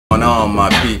on, my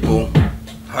people?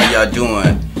 How y'all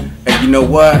doing? And you know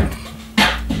what?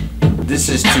 This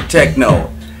is to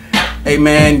techno. Hey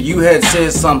man, you had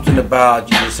said something about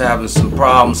you was having some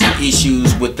problems, some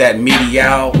issues with that Midi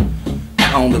out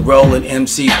on the Roland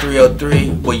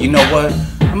MC303. Well, you know what?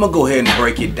 I'm gonna go ahead and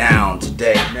break it down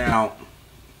today. Now,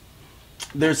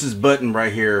 there's this button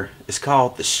right here. It's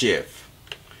called the shift.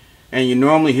 And you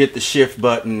normally hit the shift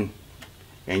button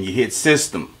and you hit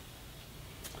system.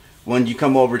 When you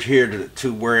come over here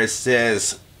to where it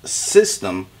says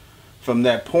system, from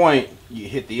that point you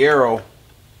hit the arrow.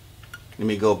 Let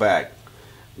me go back.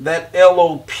 That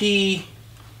LOP1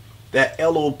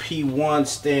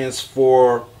 stands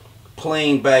for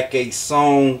playing back a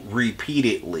song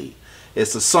repeatedly.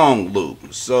 It's a song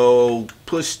loop. So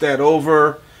push that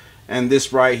over, and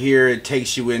this right here, it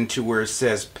takes you into where it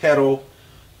says pedal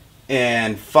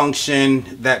and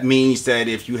function. That means that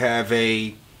if you have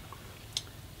a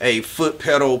foot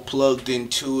pedal plugged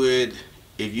into it,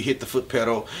 if you hit the foot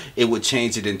pedal, it would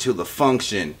change it into the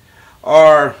function.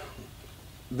 Or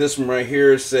this one right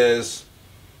here says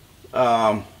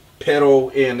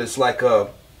pedal, and it's like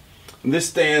this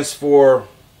stands for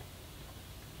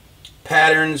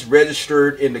patterns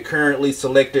registered in the currently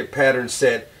selected pattern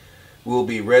set will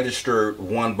be registered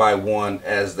one by one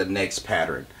as the next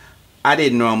pattern. I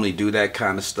didn't normally do that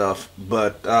kind of stuff,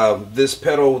 but this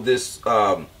pedal,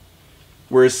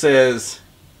 where it says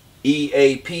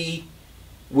EAP,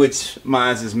 which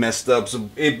mine is messed up, so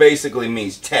it basically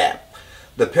means tap.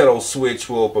 The pedal switch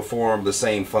will perform the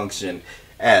same function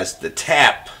as the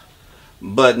tap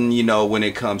button, you know, when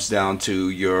it comes down to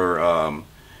your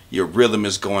rhythm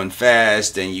is going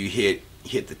fast and you hit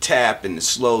the tap and it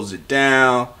slows it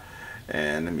down.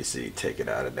 And let me see, take it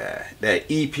out of that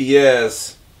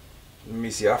EPS. Let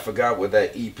me see, I forgot what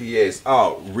that EPS.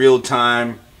 Oh,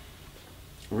 real-time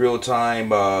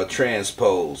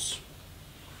transpose.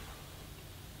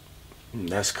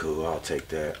 That's cool. I'll take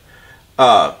that.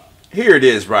 Here it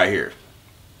is right here.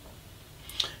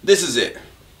 This is it.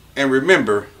 And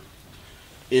remember,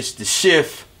 it's the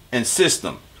shift and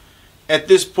system. At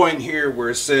this point here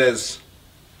where it says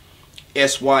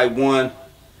SY1,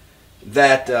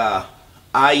 that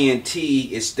INT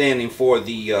is standing for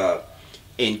the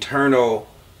internal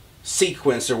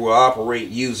sequencer will operate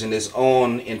using its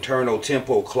own internal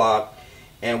tempo clock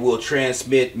and will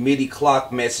transmit MIDI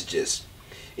clock messages.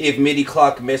 If MIDI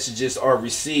clock messages are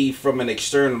received from an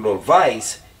external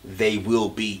device, they will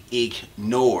be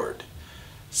ignored.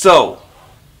 So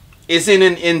it's in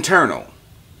an internal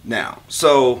now.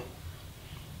 So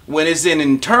when it's in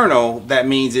internal, that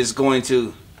means it's going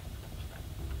to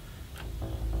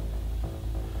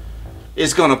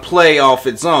play off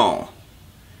its own.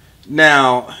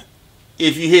 Now,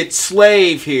 if you hit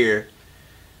slave here,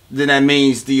 then that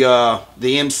means the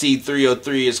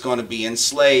MC303 is going to be in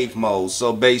slave mode.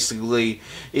 So basically,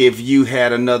 if you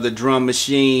had another drum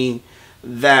machine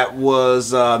that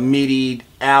was MIDI'd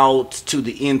out to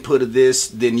the input of this,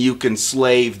 then you can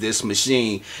slave this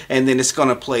machine, and then it's going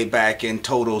to play back in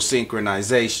total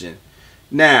synchronization.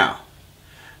 Now,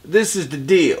 this is the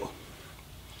deal.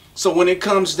 So when it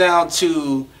comes down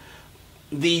to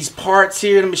these parts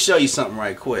here, let me show you something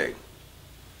right quick.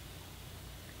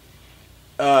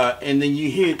 And then you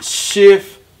hit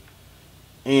shift,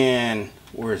 and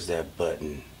where's that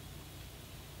button?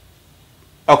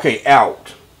 Okay,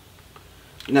 out.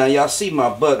 Now y'all see my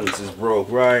buttons is broke,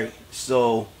 right?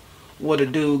 So what a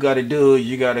dude gotta do,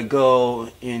 you gotta go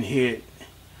and hit.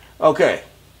 Okay,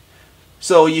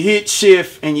 so you hit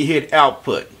shift and you hit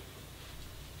output.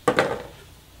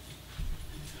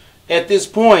 At this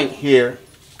point here,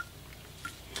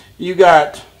 you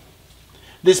got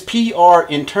this PR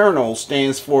internal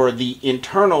stands for the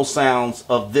internal sounds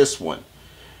of this one.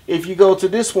 If you go to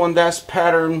this one, that's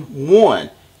pattern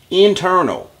 1,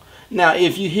 internal. Now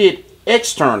if you hit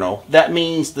external, that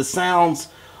means the sounds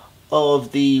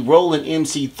of the Roland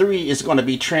MC3 is going to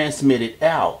be transmitted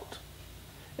out.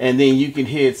 And then you can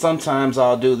hit, sometimes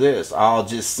I'll do this, I'll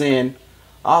send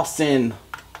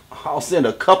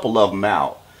a couple of them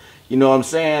out. You know what I'm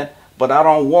saying? But I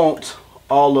don't want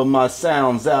all of my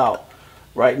sounds out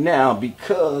right now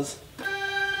because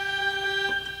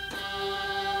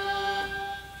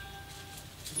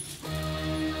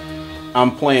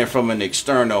I'm playing from an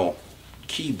external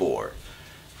keyboard.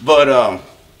 But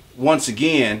once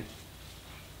again,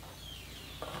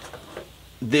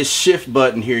 this shift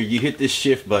button here, you hit this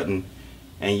shift button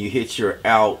and you hit your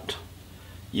output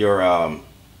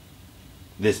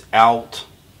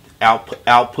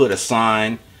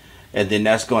assign, and then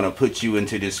that's going to put you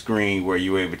into this screen where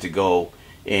you're able to go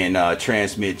and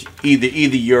transmit. Either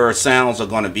your sounds are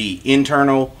going to be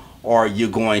internal or you're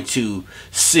going to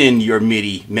send your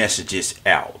MIDI messages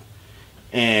out.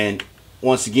 And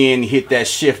once again, hit that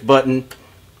shift button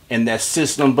and that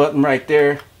system button right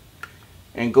there,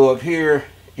 and go up here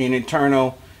in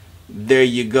internal. There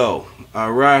you go.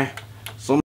 All right.